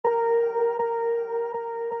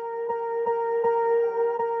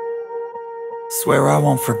Swear I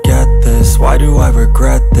won't forget this, why do I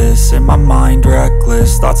regret this? In my mind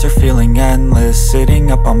reckless, thoughts are feeling endless. Sitting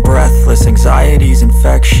up, I'm breathless, anxiety's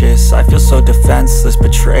infectious. I feel so defenseless,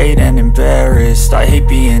 betrayed and embarrassed. I hate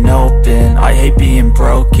being open, I hate being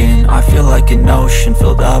broken. I feel like an ocean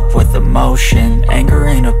filled up with emotion. Anger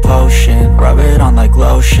ain't a potion, rub it on like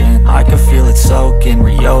lotion. I can feel it soaking,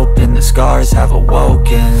 reopen, the scars have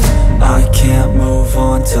awoken. I can't move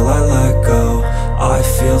on till I let go. I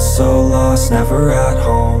feel so lost, never at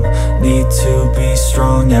home. Need to be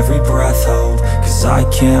strong, every breath hold. Cause I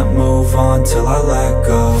can't move on till I let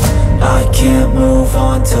go. I can't move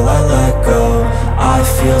on till I let go. I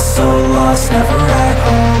feel so lost, never at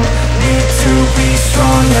home. Need to be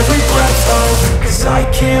strong, every breath hold. Cause I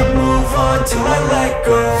can't move on till I let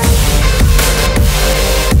go.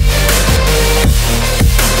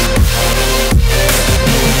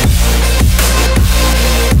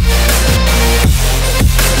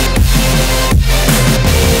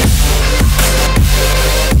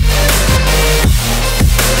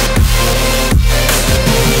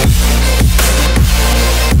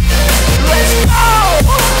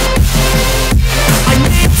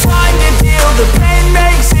 The pain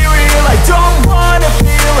makes it real, I don't wanna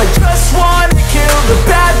feel. I just wanna kill the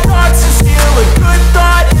bad thoughts and steal a good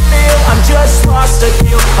thought and feel. I'm just lost, I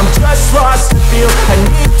feel, I'm just lost, I feel. I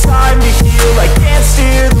need time to heal, I can't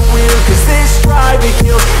steer the wheel. Cause this drive it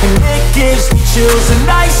kills, and it gives me chills. A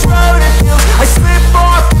nice road it feels, I slip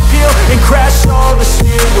off the peel and crash all the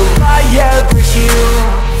steel. Will I ever heal?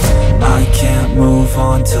 I can't move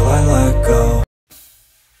on till I let go.